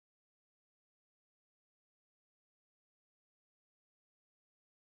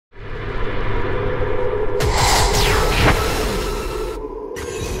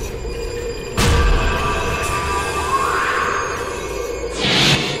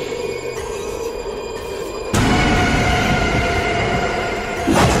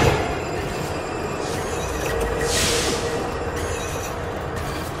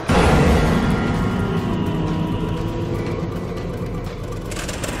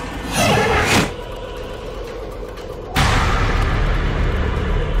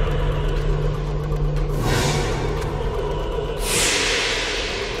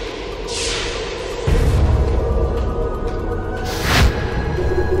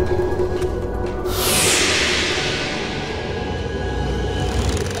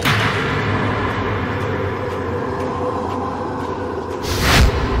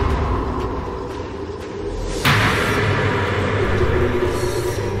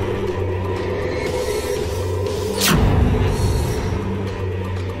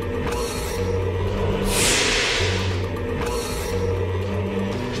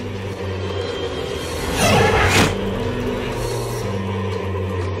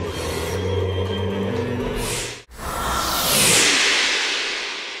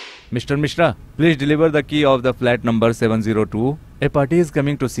Mr. Mishra, please deliver the key of the flat number 702. A party is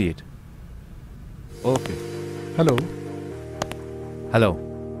coming to see it. Okay. Hello. Hello.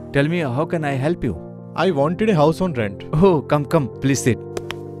 Tell me, how can I help you? I wanted a house on rent. Oh, come, please sit.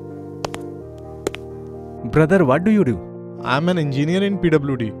 Brother, what do you do? I'm an engineer in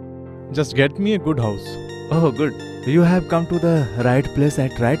PWD. Just get me a good house. Oh, good. You have come to the right place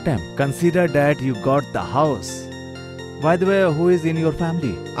at right time. Consider that you got the house. By the way, who is in your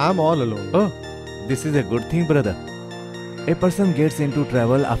family? I'm all alone. Oh, this is a good thing, brother. A person gets into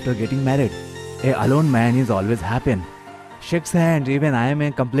trouble after getting married. A alone man is always happy. Shakes hand, even I am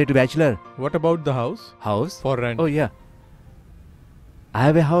a complete bachelor. What about the house? House? For rent. Oh, yeah. I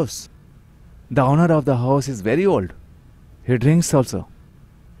have a house. The owner of the house is very old. He drinks also.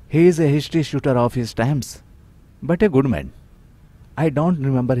 He is a history shooter of his times, but a good man. I don't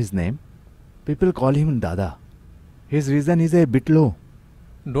remember his name. People call him Dada. His vision is a bit low.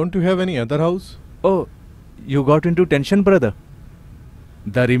 Don't you have any other house? Oh, you got into tension, brother.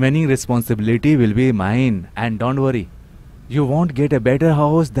 The remaining responsibility will be mine, and don't worry. You won't get a better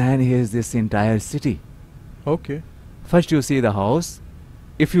house than is this entire city. Okay. First you see the house.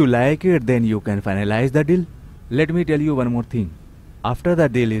 If you like it, then you can finalize the deal. Let me tell you one more thing. After the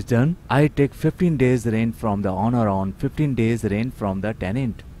deal is done, I take 15 days rent from the owner on 15 days rent from the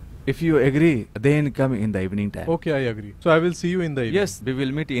tenant. If you agree, then come in the evening time. Okay, I agree. So I will see you in the evening. Yes, we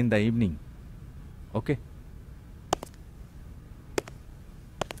will meet in the evening. Okay.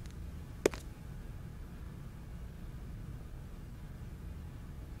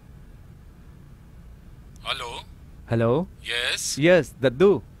 Hello? Hello? Yes? Yes,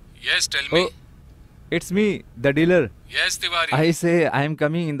 Daddu. Yes, tell me. Oh, it's me, the dealer. Yes, Tiwari. I say I am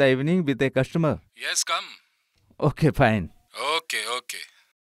coming in the evening with a customer. Yes, come. Okay, fine. Okay.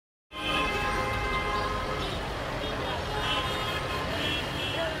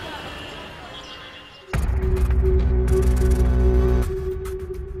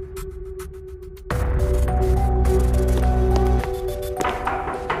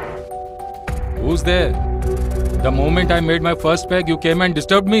 Who's there? The moment I made my first peg, you came and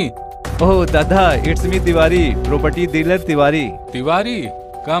disturbed me. Oh, Dada, it's me, Tiwari. Property dealer Tiwari. Tiwari,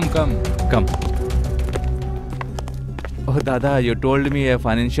 come. Come. Oh, Dada, you told me a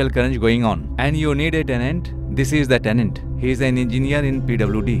financial crunch going on. And you need a tenant. This is the tenant. He is an engineer in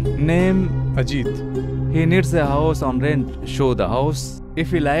PWD. Name? Ajit. He needs a house on rent. Show the house.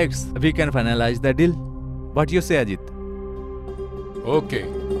 If he likes, we can finalize the deal. What you say, Ajit? Okay.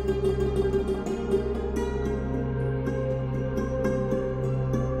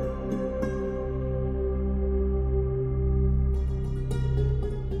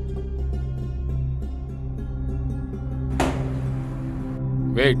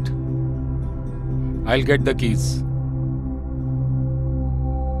 Wait. I'll get the keys.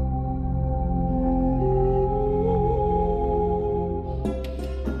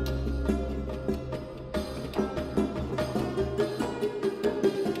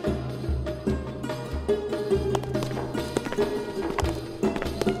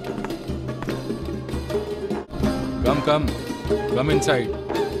 Come inside.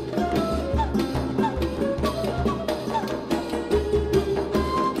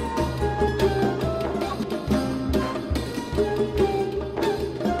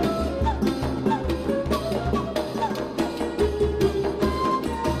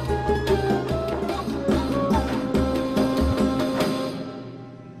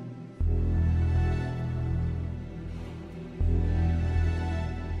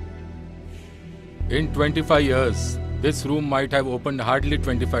 In 25 years, this room might have opened hardly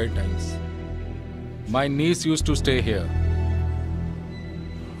 25 times. My niece used to stay here.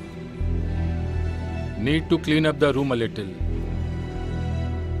 Need to clean up the room a little.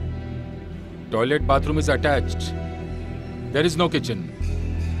 Toilet bathroom is attached. There is no kitchen.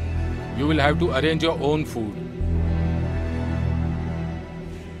 You will have to arrange your own food.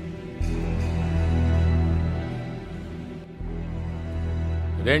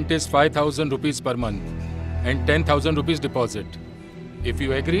 Rent is 5,000 rupees per month and 10,000 rupees deposit. If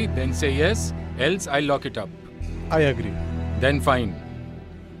you agree, then say yes, else I'll lock it up. I agree. Then fine.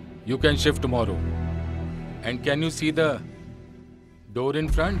 You can shift tomorrow. And can you see the door in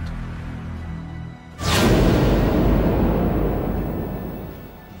front?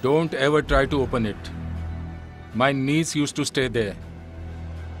 Don't ever try to open it. My niece used to stay there.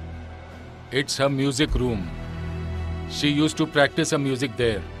 It's her music room. She used to practice her music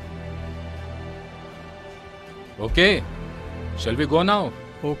there. Okay, shall we go now?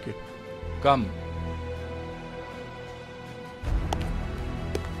 Okay. Come.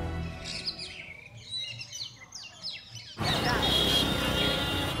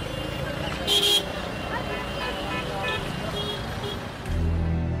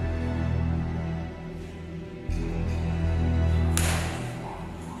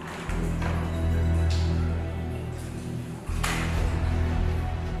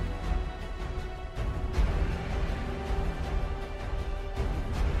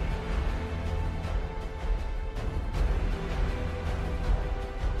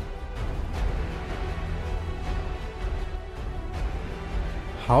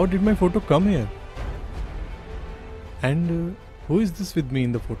 How did my photo come here? And who is this with me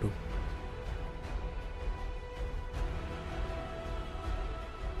in the photo?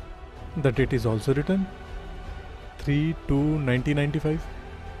 The date is also written 3/2/1995.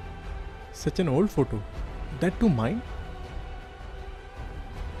 Such an old photo. That too mine?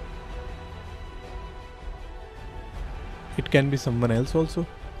 It can be someone else also.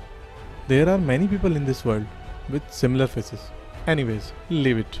 There are many people in this world with similar faces. Anyways,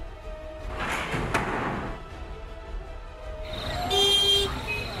 leave it.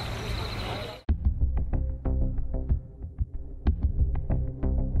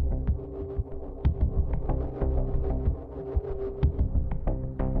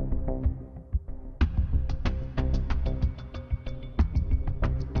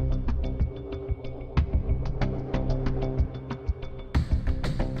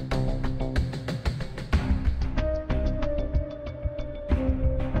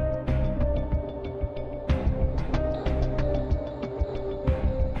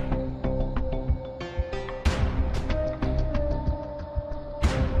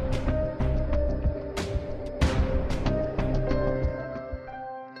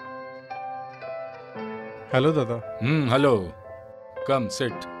 Hello, Dada. Hello. Come,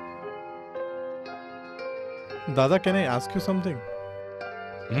 sit. Dada, can I ask you something?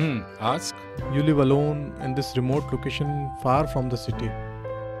 Ask. You live alone in this remote location far from the city.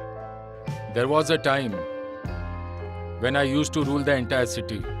 There was a time when I used to rule the entire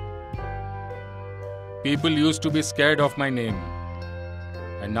city. People used to be scared of my name.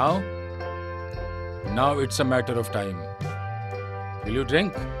 And now? Now it's a matter of time. Will you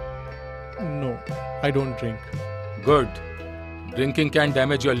drink? No, I don't drink. Good. Drinking can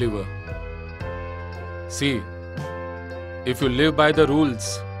damage your liver. See, if you live by the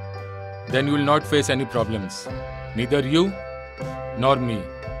rules, then you will not face any problems. Neither you nor me.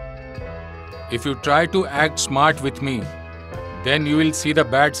 If you try to act smart with me, then you will see the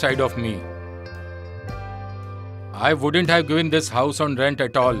bad side of me. I wouldn't have given this house on rent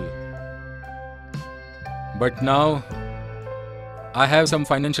at all. But now, I have some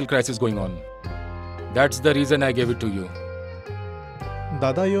financial crisis going on. That's the reason I gave it to you.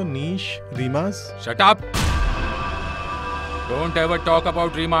 Dada, your niche, Rima's? Shut up! Don't ever talk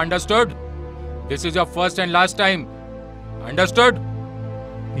about Rima, understood? This is your first and last time. Understood?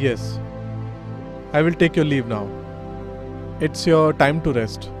 Yes. I will take your leave now. It's your time to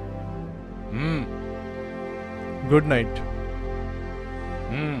rest. Good night.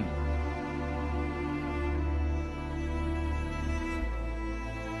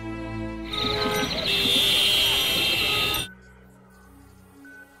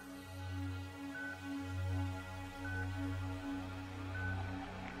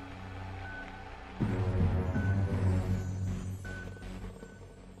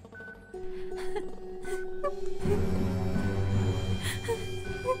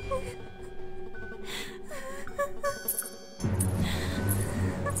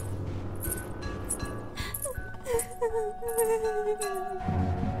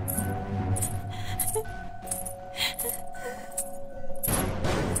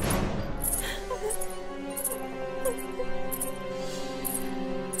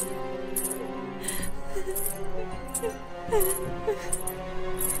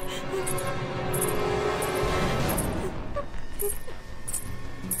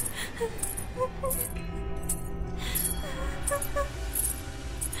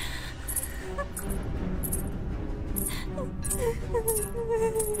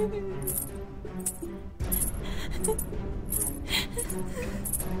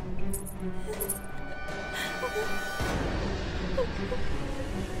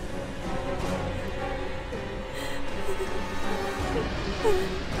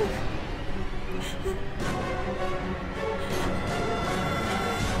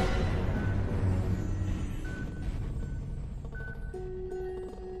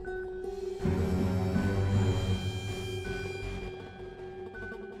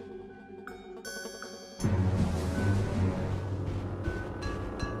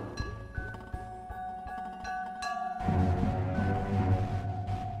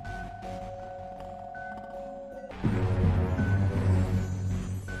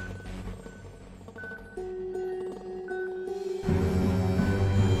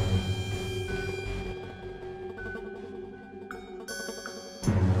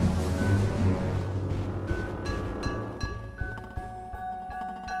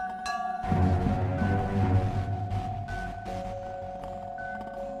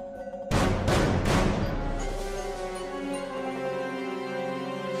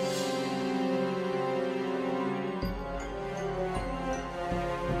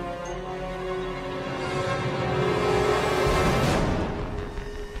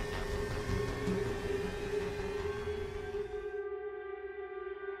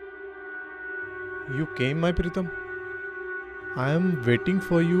 You came, my Pritam? I am waiting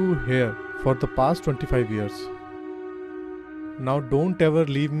for you here for the past 25 years. Now don't ever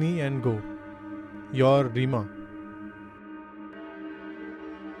leave me and go. Your Rima.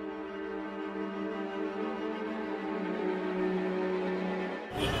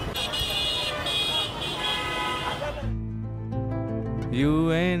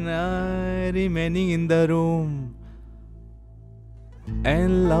 You and I remaining in the room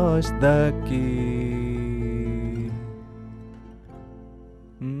and lost the key.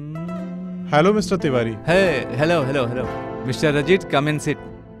 Hello, Mr. Tiwari. Hey, hello. Mr. Rajit, come and sit.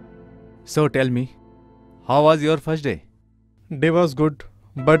 So tell me, how was your first day? Day was good,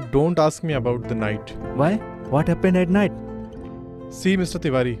 but don't ask me about the night. Why? What happened at night? See, Mr.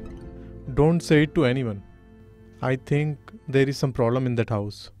 Tiwari, don't say it to anyone. I think there is some problem in that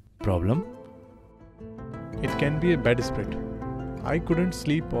house. Problem? It can be a bad spirit. I couldn't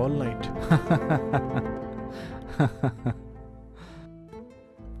sleep all night.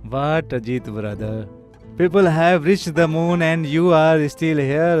 What, Ajit brother? People have reached the moon and you are still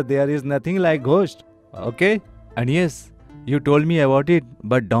here. There is nothing like ghost. Okay? And yes, you told me about it,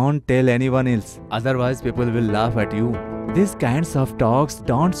 but don't tell anyone else. Otherwise people will laugh at you. These kinds of talks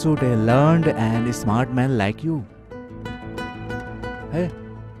don't suit a learned and smart man like you. Hey,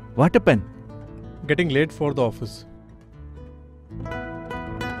 what happened? Getting late for the office.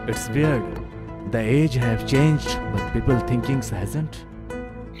 It's weird. The age have changed, but people thinkings hasn't.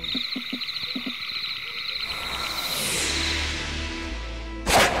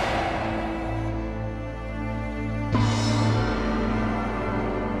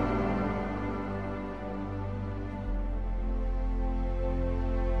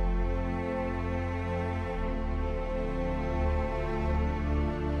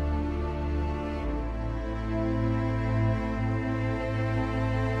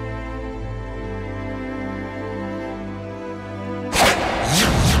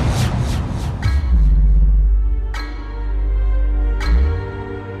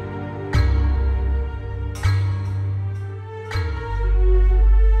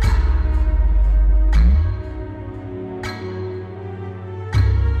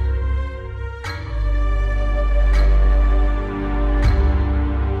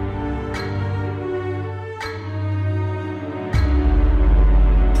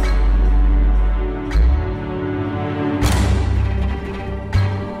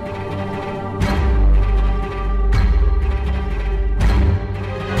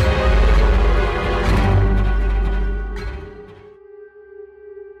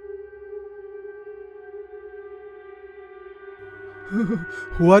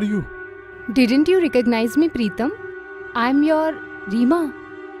 Who are you? Didn't you recognize me, Pritam? I'm your Rima.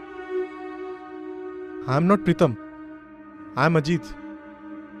 I'm not Pritam. I'm Ajit.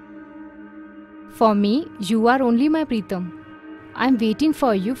 For me, you are only my Pritam. I'm waiting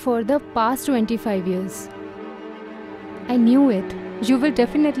for you for the past 25 years. I knew it. You will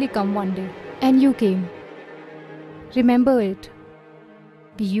definitely come one day. And you came. Remember it.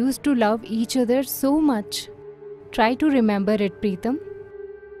 We used to love each other so much. Try to remember it, Pritam.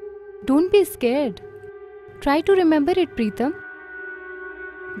 Don't be scared. Try to remember it, Pritam.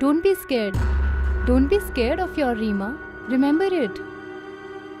 Don't be scared. Don't be scared of your Rima. Remember it.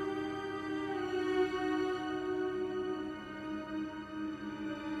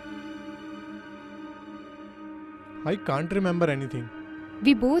 I can't remember anything.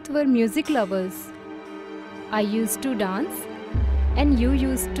 We both were music lovers. I used to dance and you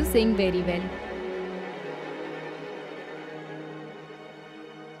used to sing very well.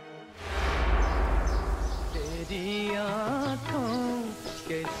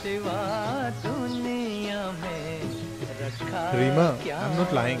 Rima, I'm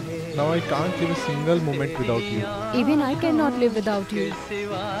not lying. Now I can't live a single moment without you. Even I cannot live without you.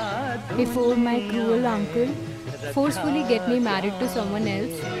 Before my cruel uncle forcefully get me married to someone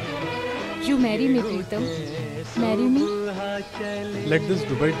else, you marry me, Preetham. Marry me. Let this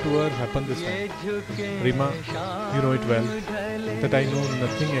Dubai tour happen this time. Rima, you know it well that I know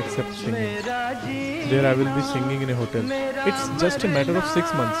nothing except singing. There I will be singing in a hotel. It's just a matter of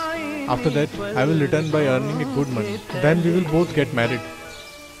 6 months. After that, I will return by earning a good money. Then we will both get married.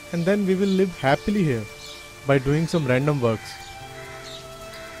 And then we will live happily here by doing some random works.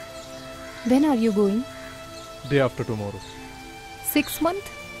 When are you going? Day after tomorrow. 6 months?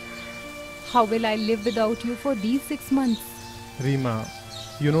 How will I live without you for these 6 months? Rima,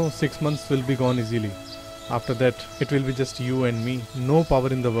 you know 6 months will be gone easily. After that, it will be just you and me. No power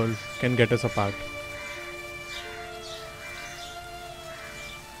in the world can get us apart.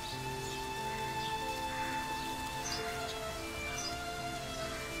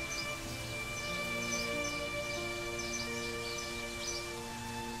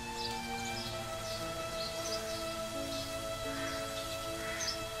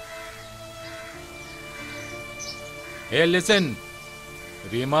 Hey, listen.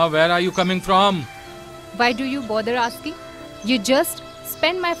 Rima, where are you coming from? Why do you bother asking? You just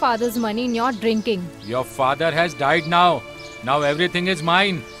spend my father's money in your drinking. Your father has died now. Now everything is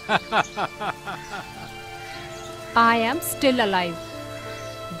mine. I am still alive.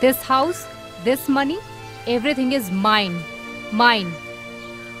 This house, this money, everything is mine. Mine.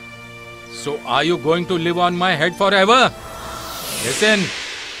 So are you going to live on my head forever? Listen,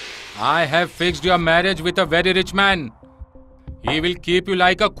 I have fixed your marriage with a very rich man. He will keep you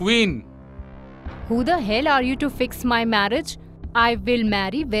like a queen. Who the hell are you to fix my marriage? I will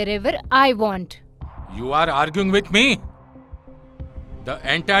marry wherever I want. You are arguing with me? The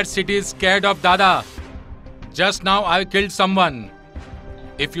entire city is scared of Dada. Just now I killed someone.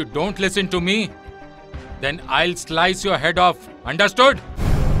 If you don't listen to me, then I'll slice your head off. Understood?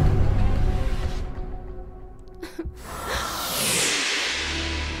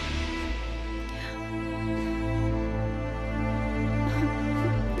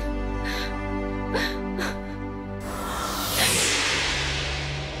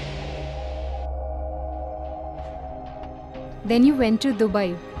 Then you went to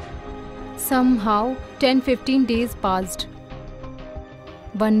Dubai. Somehow 10-15 days passed.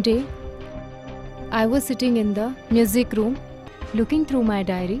 One day, I was sitting in the music room, looking through my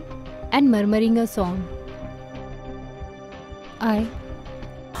diary and murmuring a song. I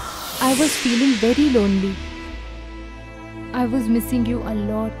was feeling very lonely. I was missing you a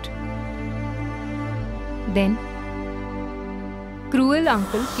lot. Then, cruel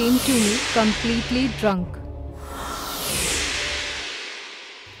uncle came to me completely drunk.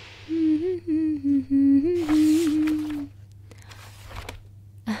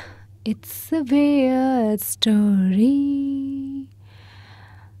 It's a weird story,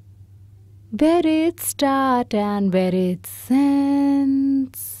 where it starts and where it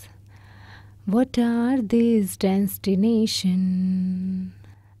ends. What are these destinations?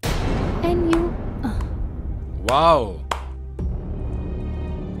 And you... Wow.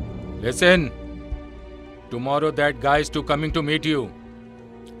 Listen. Tomorrow that guy is coming to meet you.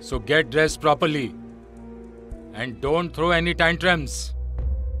 So get dressed properly. And don't throw any tantrums.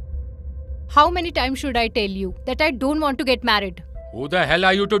 How many times should I tell you that I don't want to get married? Who the hell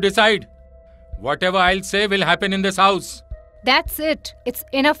are you to decide? Whatever I'll say will happen in this house. That's it. It's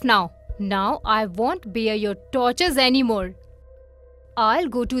enough now. Now I won't bear your tortures anymore. I'll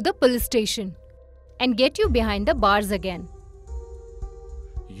go to the police station and get you behind the bars again.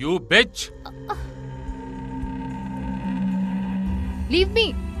 You bitch! Leave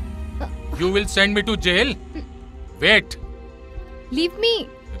me! You will send me to jail? Wait! Leave me!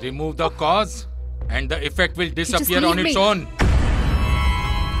 Remove the cause and the effect will disappear leave on its me. own.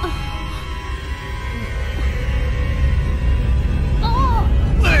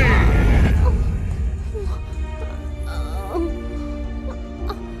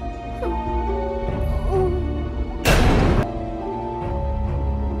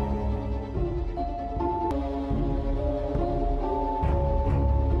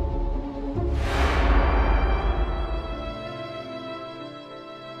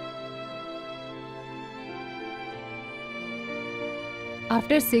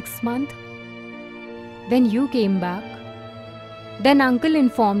 After 6 months, when you came back, then uncle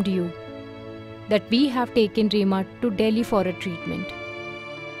informed you that we have taken Rima to Delhi for a treatment.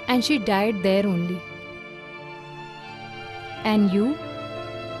 And she died there only. And you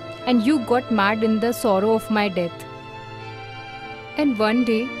got mad in the sorrow of my death. And one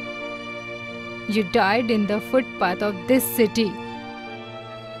day, You died in the footpath of this city.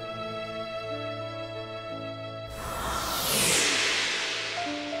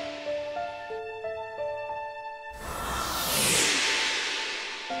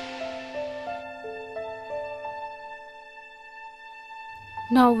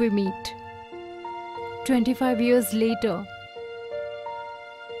 Now we meet. 25 years later.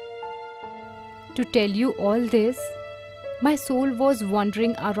 To tell you all this, my soul was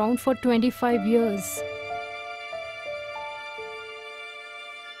wandering around for 25 years.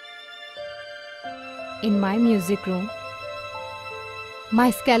 In my music room, my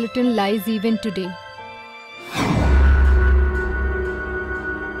skeleton lies even today.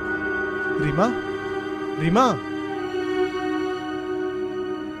 Rima? Rima?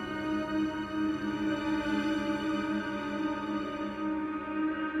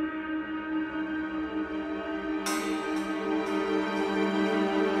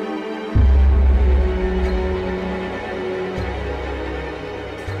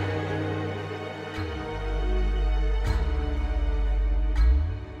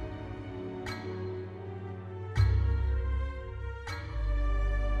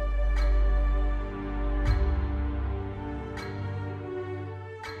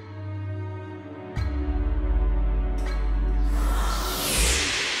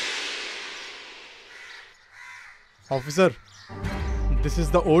 Officer, this is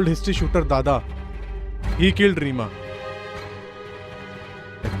the old history shooter Dada. He killed Rima.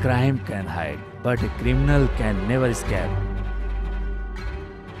 A crime can hide, but a criminal can never escape.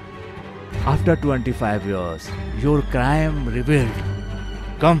 After 25 years, your crime revealed.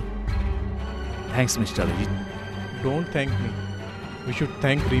 Come. Thanks, Mr. Ajit. Don't thank me. We should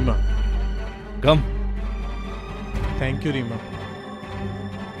thank Rima. Come. Thank you, Rima.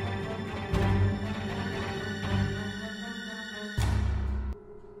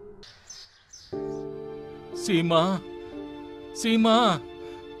 Seema, Seema,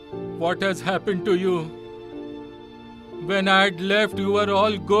 what has happened to you? When I had left, you were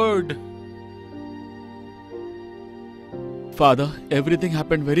all good. Father, everything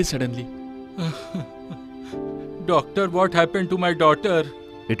happened very suddenly. Doctor, what happened to my daughter?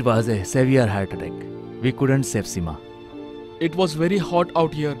 It was a severe heart attack. We couldn't save Seema. It was very hot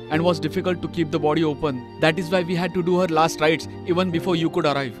out here and was difficult to keep the body open. That is why we had to do her last rites even before you could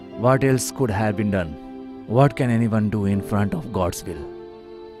arrive. What else could have been done? What can anyone do in front of God's will?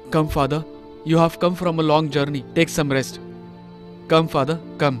 Come, Father. You have come from a long journey. Take some rest. Come, Father.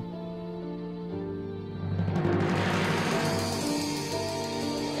 Come.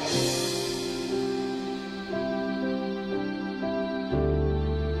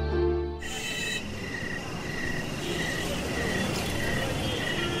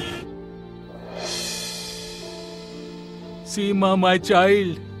 Seema, my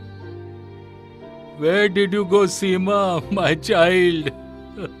child. Where did you go, Seema, my child?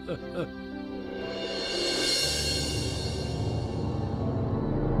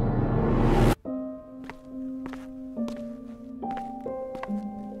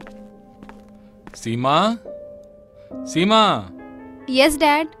 Seema? Seema? Yes,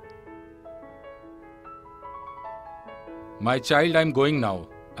 Dad. My child, I'm going now.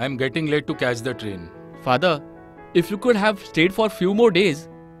 I'm getting late to catch the train. Father, if you could have stayed for a few more days.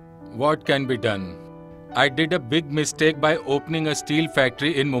 What can be done? I did a big mistake by opening a steel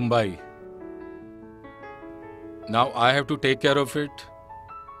factory in Mumbai. Now I have to take care of it.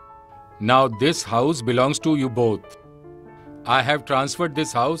 Now this house belongs to you both. I have transferred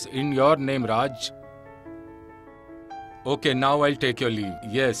this house in your name, Raj. Okay, now I'll take your leave.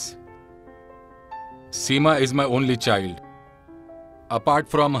 Yes. Seema is my only child. Apart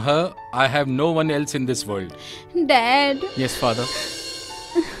from her, I have no one else in this world. Dad. Yes, Father.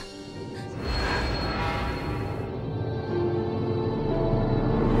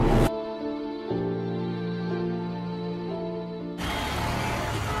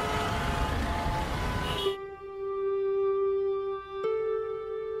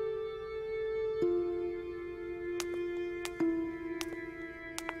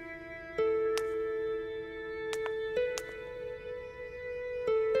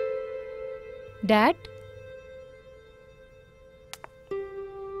 Dad?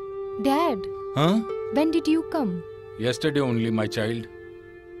 Dad, Huh? when did you come? Yesterday only, my child.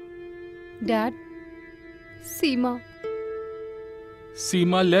 Dad, Seema.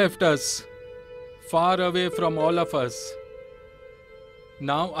 Seema left us, far away from all of us.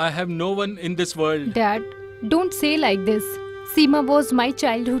 Now I have no one in this world. Dad, don't say like this. Seema was my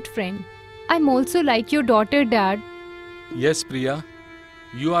childhood friend. I'm also like your daughter, Dad. Yes, Priya,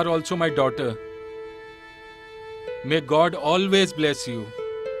 you are also my daughter. May God always bless you.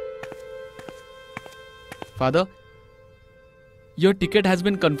 Father, your ticket has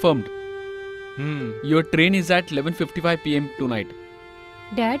been confirmed. Your train is at 11:55 p.m. tonight.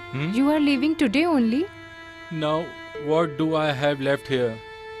 Dad, you are leaving today only? Now, what do I have left here?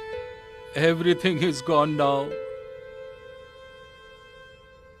 Everything is gone now.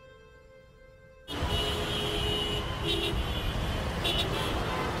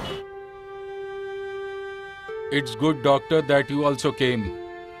 It's good, doctor, that you also came.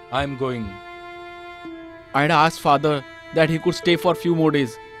 I'm going. I had asked father that he could stay for a few more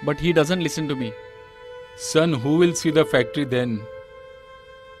days, but he doesn't listen to me. Son, who will see the factory then?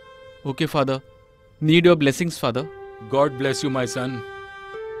 Okay, father. Need your blessings, father. God bless you, my son.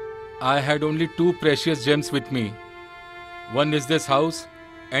 I had only two precious gems with me. One is this house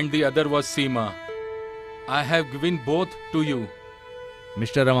and the other was Seema. I have given both to you.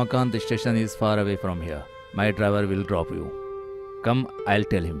 Mr. Ramakant, the station is far away from here. My driver will drop you. Come, I'll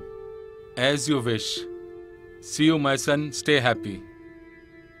tell him. As you wish. See you, my son. Stay happy.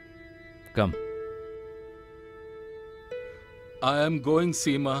 Come. I am going,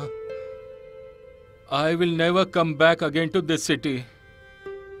 Seema. I will never come back again to this city.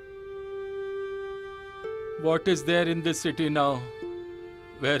 What is there in this city now?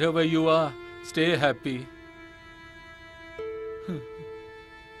 Wherever you are, stay happy.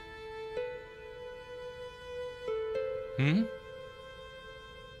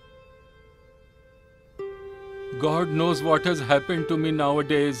 God knows what has happened to me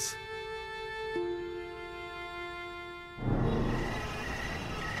nowadays.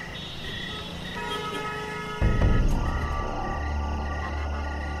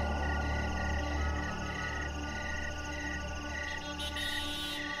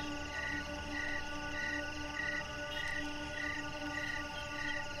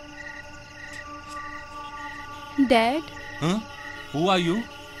 Dad, Huh? Who are you?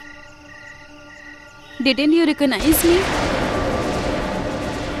 didn't you recognize me?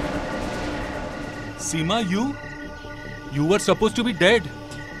 Seema, you? You were supposed to be dead.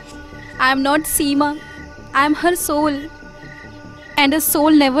 I am not Seema. I am her soul. And a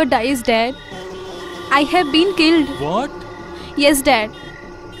soul never dies, Dad. I have been killed. What? Yes, Dad.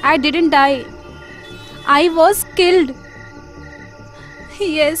 I didn't die. I was killed.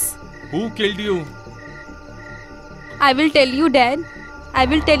 Yes. Who killed you? I will tell you, Dad. I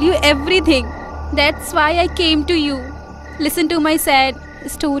will tell you everything. That's why I came to you. Listen to my sad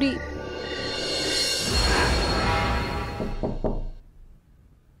story.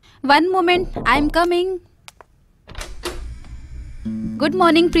 One moment, I'm coming. Good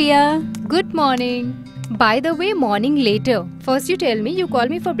morning, Priya. Good morning. By the way, morning later. First you tell me you call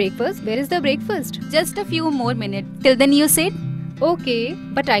me for breakfast. Where is the breakfast? Just a few more minutes. Till then you sit. Okay,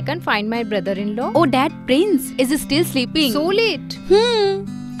 but I can't find my brother-in-law. Oh, Dad, Prince is still sleeping. So late. Hmm.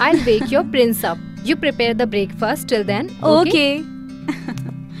 I'll wake your prince up. You prepare the breakfast till then. Okay.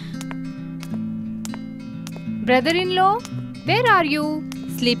 Brother-in-law, where are you?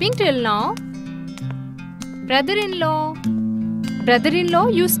 Sleeping till now? Brother-in-law. Brother-in-law,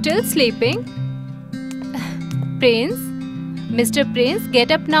 you still sleeping? Prince? Mr. Prince,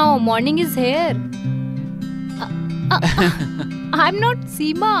 get up now. Morning is here. I'm not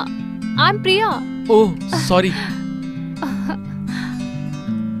Seema. I'm Priya. Oh, sorry.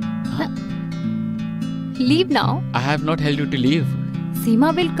 Leave now. I have not held you to leave.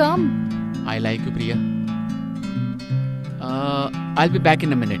 Seema will come. I like you, Priya. I'll be back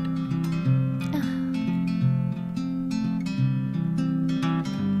in a minute.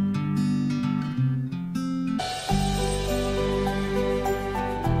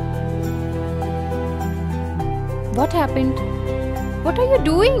 What happened? What are you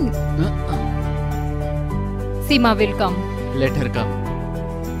doing? Seema will come. Let her come.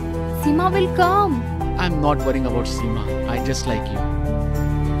 Seema will come. I'm not worrying about Seema. I just like you.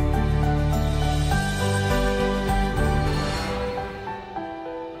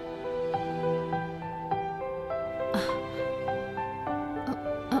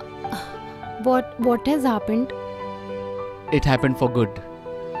 What has happened? It happened for good.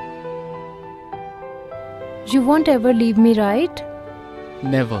 You won't ever leave me, right?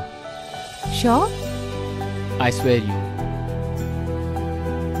 Never. Sure? I swear you.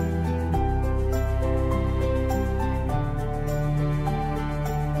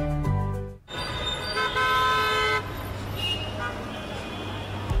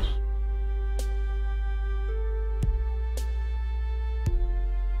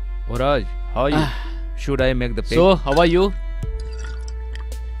 Oh, Raj, how are you? Should I make the pay? So, how are you?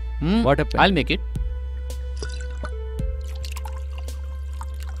 What happened? I'll make it.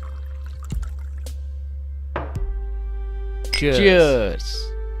 Cheers. Cheers.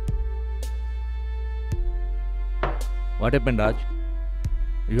 What happened, Raj?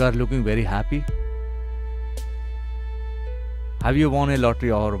 You are looking very happy. Have you won a lottery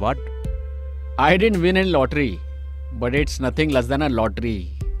or what? I didn't win in lottery, but it's nothing less than a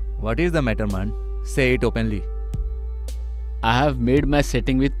lottery. What is the matter, man? Say it openly. I have made my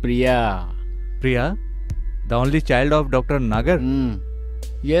setting with Priya. Priya? The only child of Dr. Nagar?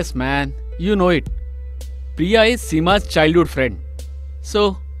 Yes, man. You know it. Priya is Seema's childhood friend.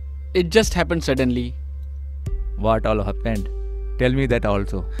 So, it just happened suddenly. What all happened? Tell me that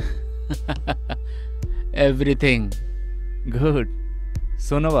also. Everything. Good.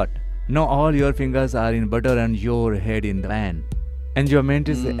 So now what? Now all your fingers are in butter and your head in the pan. Enjoyment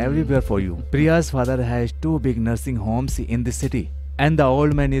is everywhere for you. Priya's father has 2 big nursing homes in the city. And the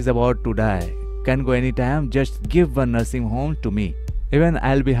old man is about to die. Can go anytime, just give one nursing home to me. Even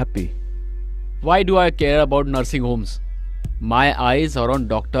I'll be happy. Why do I care about nursing homes? My eyes are on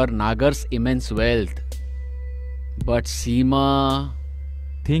Dr. Nagar's immense wealth. But Seema...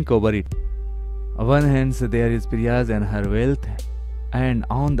 Think over it. On one hand there is Priya's and her wealth, and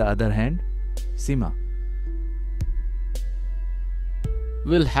on the other hand, Seema.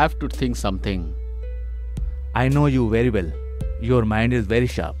 We'll have to think something. I know you very well. Your mind is very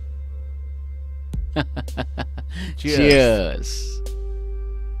sharp. Cheers.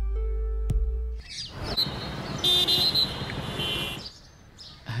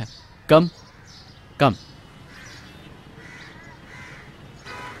 Come. Come.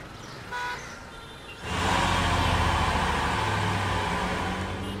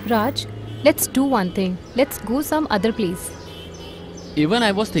 Raj, let's do one thing. Let's go some other place. Even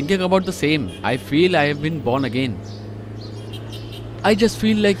I was thinking about the same. I feel I have been born again. I just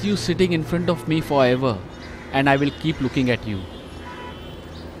feel like you sitting in front of me forever, and I will keep looking at you.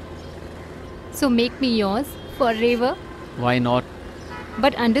 So make me yours forever. Why not?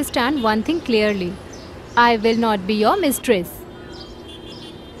 But understand one thing clearly. I will not be your mistress.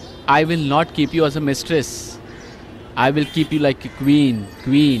 I will not keep you as a mistress. I will keep you like a queen.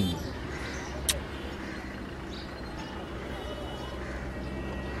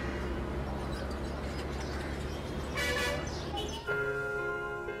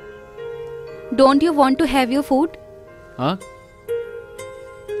 Don't you want to have your food? Huh?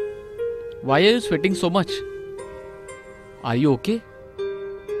 Why are you sweating so much? Are you okay?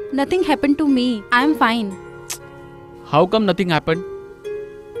 Nothing happened to me. I am fine. How come nothing happened?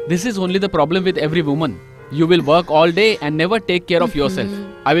 This is only the problem with every woman. You will work all day and never take care of yourself.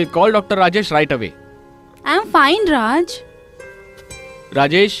 I will call Dr. Rajesh right away. I am fine, Raj.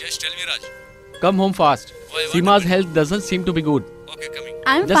 Rajesh? Yes, tell me, Raj. Come home fast. Why, what Seema's happened? health doesn't seem to be good. Okay, coming.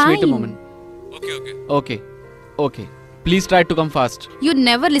 I am Just fine. wait a moment. Okay. Okay. Please try to come fast. You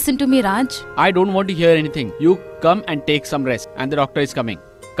never listen to me, Raj. I don't want to hear anything. You come and take some rest. And the doctor is coming.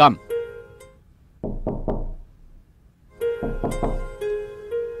 Come.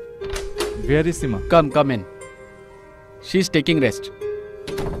 Where is Seema? Come in. She's taking rest.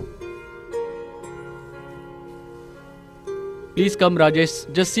 Please come,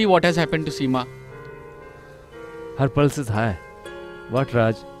 Rajesh. Just see what has happened to Seema. Her pulse is high. What,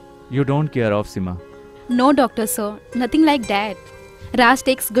 Raj? You don't care of Seema. No, doctor sir. Nothing like that. Raj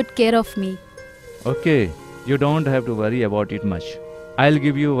takes good care of me. Okay, you don't have to worry about it much. I'll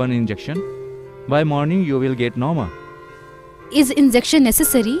give you one injection. By morning you will get normal. Is injection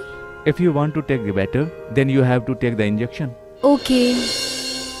necessary? If you want to take better, then you have to take the injection. Okay.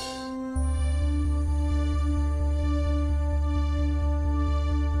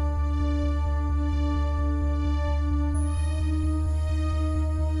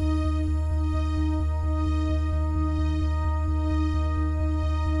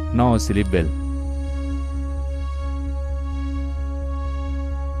 Now sleep well.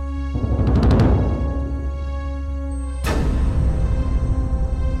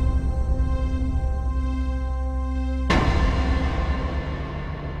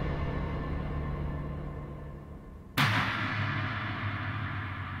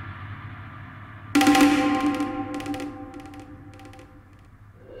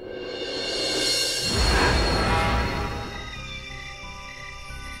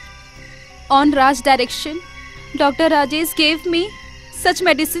 On Raj's direction, Dr. Rajesh gave me such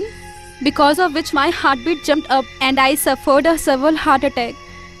medicine because of which my heartbeat jumped up and I suffered a severe heart attack.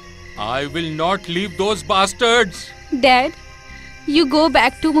 I will not leave those bastards. Dad, you go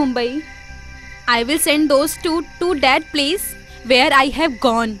back to Mumbai. I will send those two to that place where I have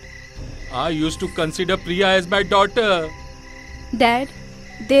gone. I used to consider Priya as my daughter. Dad,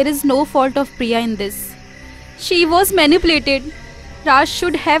 there is no fault of Priya in this. She was manipulated. Raj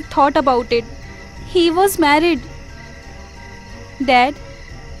should have thought about it. He was married. Dad,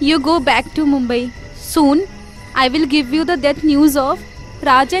 you go back to Mumbai. Soon, I will give you the death news of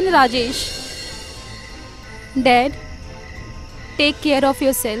Raj and Rajesh. Dad, take care of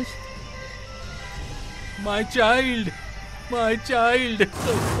yourself. My child! My child!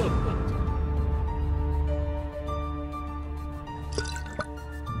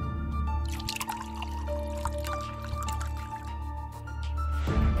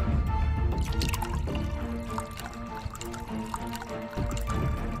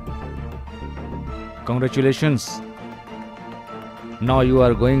 Congratulations. Now you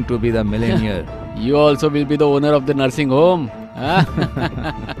are going to be the millionaire. You also will be the owner of the nursing home. Huh?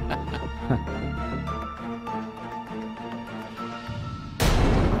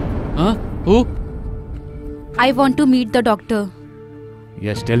 Huh? Who? I want to meet the doctor.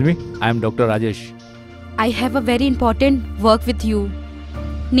 Yes, tell me. I am Dr. Rajesh. I have a very important work with you.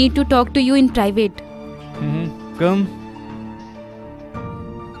 Need to talk to you in private. Come.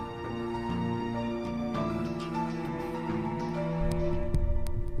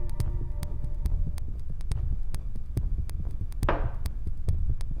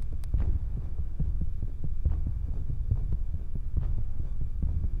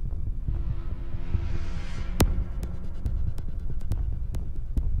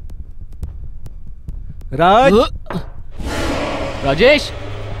 Raj! Rajesh?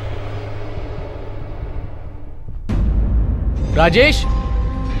 Rajesh?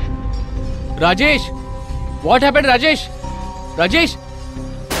 Rajesh? What happened, Rajesh? Rajesh?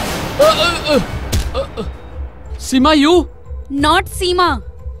 Seema, you? Not Seema.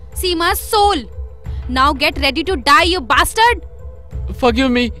 Seema's soul. Now get ready to die, you bastard.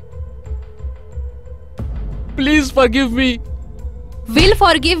 Forgive me. Please forgive me. Will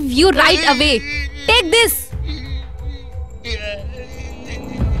forgive you right away. Take this.